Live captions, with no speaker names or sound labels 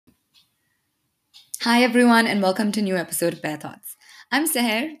Hi, everyone, and welcome to a new episode of Bear Thoughts. I'm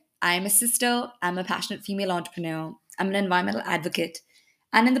Seher. I'm a sister. I'm a passionate female entrepreneur. I'm an environmental advocate.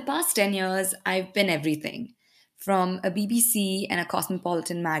 And in the past 10 years, I've been everything from a BBC and a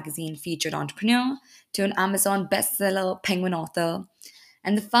Cosmopolitan magazine featured entrepreneur to an Amazon bestseller penguin author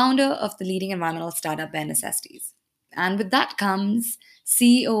and the founder of the leading environmental startup Bare Necessities. And with that comes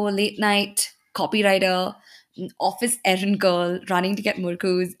CEO, late night copywriter, office errand girl, running to get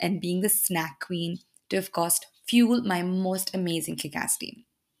Murkus, and being the snack queen to, of course, fuel my most amazing kick ass team.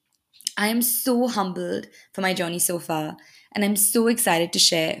 I am so humbled for my journey so far, and I'm so excited to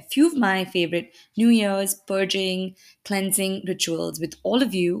share a few of my favorite New Year's purging, cleansing rituals with all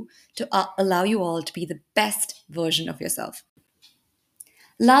of you to allow you all to be the best version of yourself.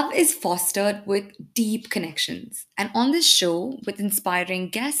 Love is fostered with deep connections. And on this show, with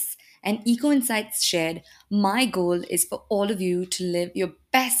inspiring guests and eco insights shared, my goal is for all of you to live your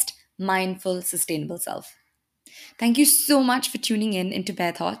best, mindful, sustainable self. Thank you so much for tuning in into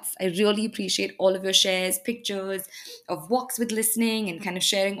Bear Thoughts. I really appreciate all of your shares, pictures of walks with listening, and kind of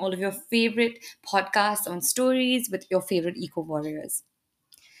sharing all of your favorite podcasts on stories with your favorite eco warriors.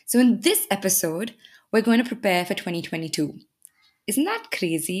 So, in this episode, we're going to prepare for 2022. Isn't that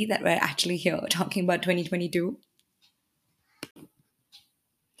crazy that we're actually here talking about 2022?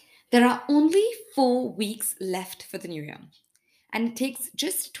 There are only 4 weeks left for the new year, and it takes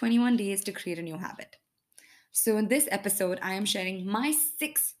just 21 days to create a new habit. So, in this episode, I am sharing my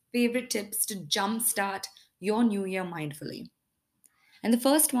 6 favorite tips to jumpstart your new year mindfully. And the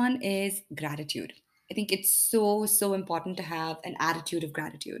first one is gratitude. I think it's so important to have an attitude of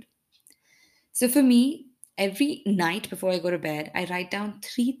gratitude. So, for me, every night before I go to bed, I write down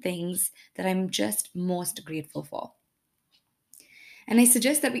 3 things that I'm just most grateful for. And I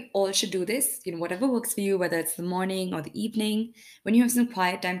suggest that we all should do this, whatever works for you, whether it's the morning or the evening, when you have some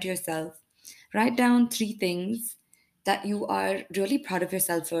quiet time to yourself, write down 3 things that you are really proud of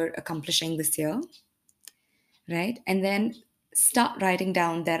yourself for accomplishing this year, right? And then start writing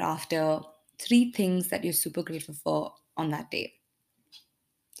down thereafter 3 things that you're super grateful for on that day.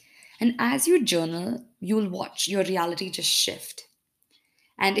 And as you journal, you'll watch your reality just shift.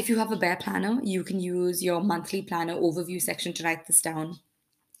 And if you have a Bear planner, you can use your monthly planner overview section to write this down.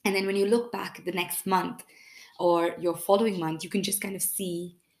 And then when you look back the next month or your following month, you can just kind of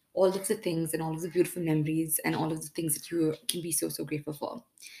see all of the things and all of the beautiful memories and all of the things that you can be so grateful for.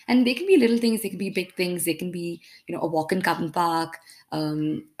 And they can be little things, they can be big things, they can be, a walk in Covent Park,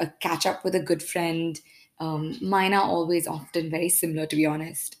 a catch up with a good friend. Mine are always often very similar, to be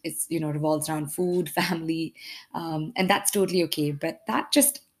honest. It's, revolves around food, family, and that's totally okay. But that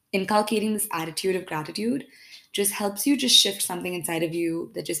just inculcating this attitude of gratitude just helps you just shift something inside of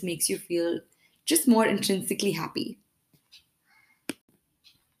you that just makes you feel just more intrinsically happy.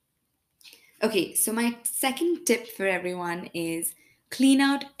 Okay, so my second tip for everyone is clean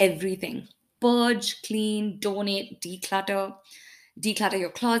out everything. Purge, clean, donate, declutter. Declutter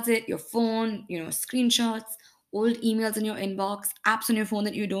your closet, your phone, screenshots, old emails in your inbox, apps on your phone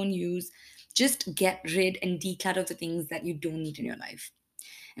that you don't use. Just get rid and declutter the things that you don't need in your life.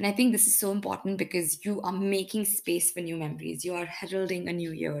 And I think this is so important because you are making space for new memories. You are heralding a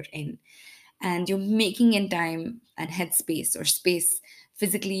new year in, and you're making in time and headspace or space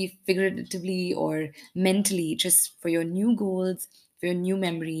physically, figuratively, or mentally just for your new goals, for your new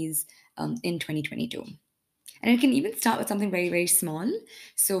memories in 2022. And it can even start with something very small.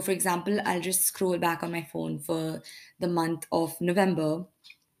 So, for example, I'll just scroll back on my phone for the month of November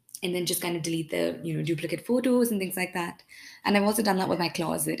and then just kind of delete the duplicate photos and things like that. And I've also done that with my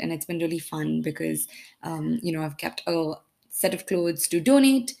closet, and it's been really fun because I've kept a set of clothes to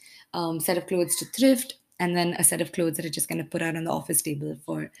donate, set of clothes to thrift, and then a set of clothes that I just kind of put out on the office table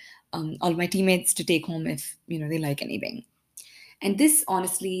for all my teammates to take home if they like anything. And this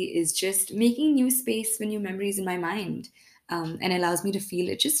honestly is just making new space for new memories in my mind, and allows me to feel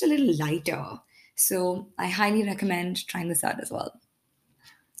it just a little lighter. So I highly recommend trying this out as well.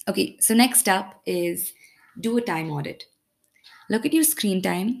 Okay, so next up is do a time audit. Look at your screen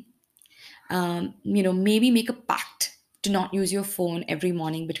time. Maybe make a pact to not use your phone every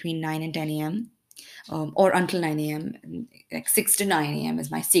morning between 9 and 10 a.m. Or until 9 a.m. Like 6 to 9 a.m. is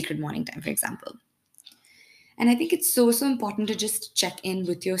my sacred morning time, for example. And I think it's so important to just check in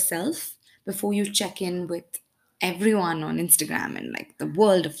with yourself before you check in with everyone on Instagram and like the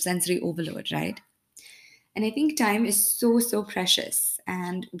world of sensory overload, right? And I think time is so precious,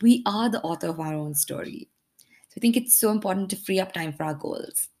 and we are the author of our own story. So I think it's so important to free up time for our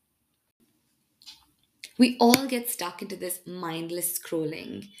goals. We all get stuck into this mindless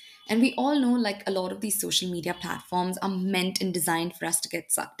scrolling. And we all know like a lot of these social media platforms are meant and designed for us to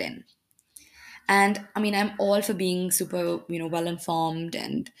get sucked in. And I mean, I'm all for being super, well informed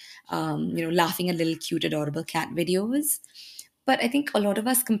and, laughing at little cute, adorable cat videos. But I think a lot of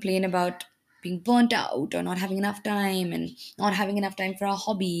us complain about being burnt out or not having enough time and not having enough time for our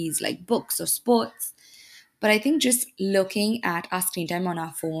hobbies like books or sports. But I think just looking at our screen time on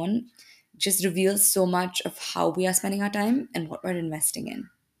our phone just reveals so much of how we are spending our time and what we're investing in.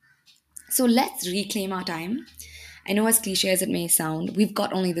 So let's reclaim our time. I know, as cliche as it may sound, we've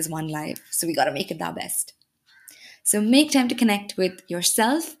got only this one life, so we gotta make it our best. So make time to connect with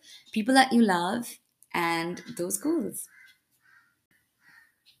yourself, people that you love, and those goals.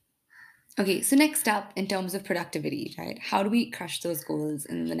 Okay, so next up, in terms of productivity, right? How do we crush those goals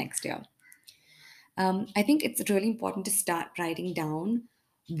in the next year? I think it's really important to start writing down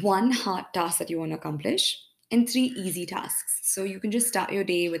one hard task that you want to accomplish and three easy tasks. So you can just start your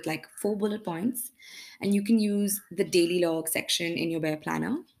day with like four bullet points, and you can use the daily log section in your Bear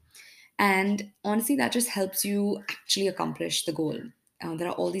Planner. And honestly, that just helps you actually accomplish the goal. There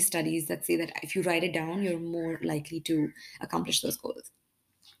are all these studies that say that if you write it down, you're more likely to accomplish those goals.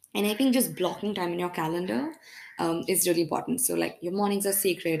 And I think just blocking time in your calendar is really important. So, like, your mornings are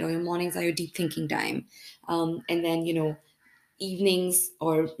sacred, or your mornings are your deep thinking time. And then, evenings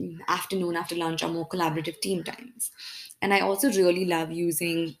or afternoon after lunch are more collaborative team times. And I also really love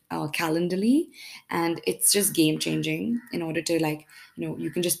using Calendly, and it's just game changing in order to, like, you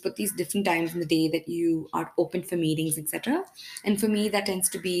can just put these different times in the day that you are open for meetings, etc. And for me, that tends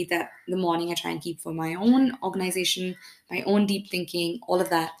to be that the morning I try and keep for my own organization, my own deep thinking, all of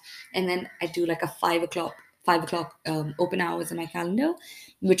that. And then I do like a 5 o'clock open hours in my calendar,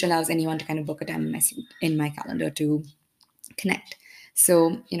 which allows anyone to kind of book a time in my calendar to connect.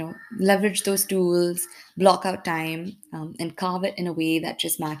 So, leverage those tools, block out time, and carve it in a way that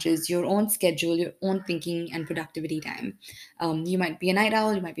just matches your own schedule, your own thinking and productivity time. You might be a night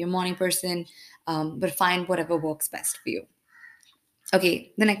owl, you might be a morning person, but find whatever works best for you.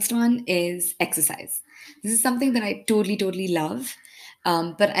 Okay, the next one is exercise. This is something that I totally, totally love.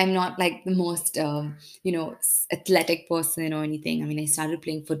 But I'm not like the most, athletic person or anything. I mean, I started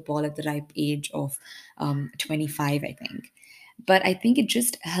playing football at the ripe age of 25, I think. But I think it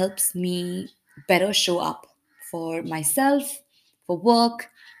just helps me better show up for myself, for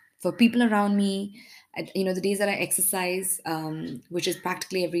work, for people around me. The days that I exercise, which is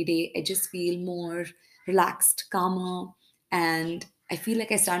practically every day, I just feel more relaxed, calmer, and I feel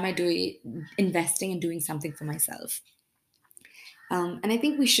like I start my day investing and doing something for myself. And I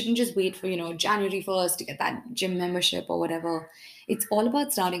think we shouldn't just wait for, January 1st to get that gym membership or whatever. It's all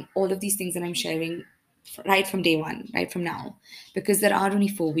about starting all of these things that I'm sharing right from day one, right from now, because there are only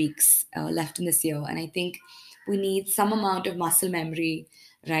 4 weeks left in this year. And I think we need some amount of muscle memory,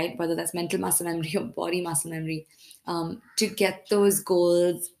 right? Whether that's mental muscle memory or body muscle memory, to get those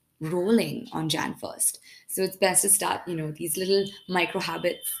goals rolling on Jan 1st. So it's best to start, these little micro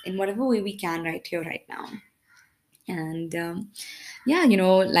habits in whatever way we can right here, right now. And yeah,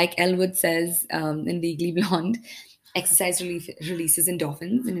 like Elwood says in Legally Blonde, exercise releases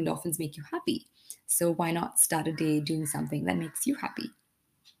endorphins, and endorphins make you happy. So why not start a day doing something that makes you happy?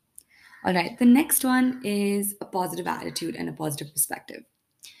 All right, the next one is a positive attitude and a positive perspective.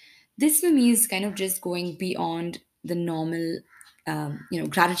 This for me is kind of just going beyond the normal,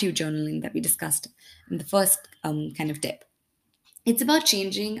 gratitude journaling that we discussed in the first kind of tip. It's about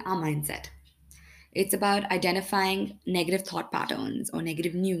changing our mindset. It's about identifying negative thought patterns or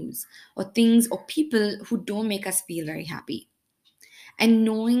negative news or things or people who don't make us feel very happy, and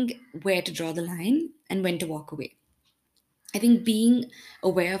knowing where to draw the line and when to walk away. I think being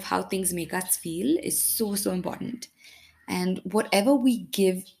aware of how things make us feel is so, so important. And whatever we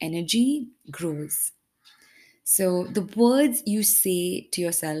give energy grows. So the words you say to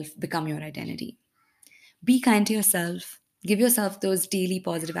yourself become your identity. Be kind to yourself. Give yourself those daily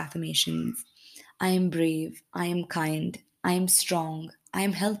positive affirmations. I am brave. I am kind. I am strong. I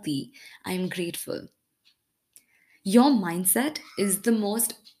am healthy. I am grateful. Your mindset is the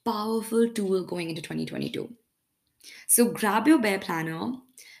most powerful tool going into 2022. So grab your Bear Planner,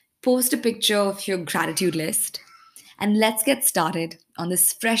 post a picture of your gratitude list, and let's get started on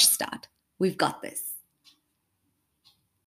this fresh start. We've got this.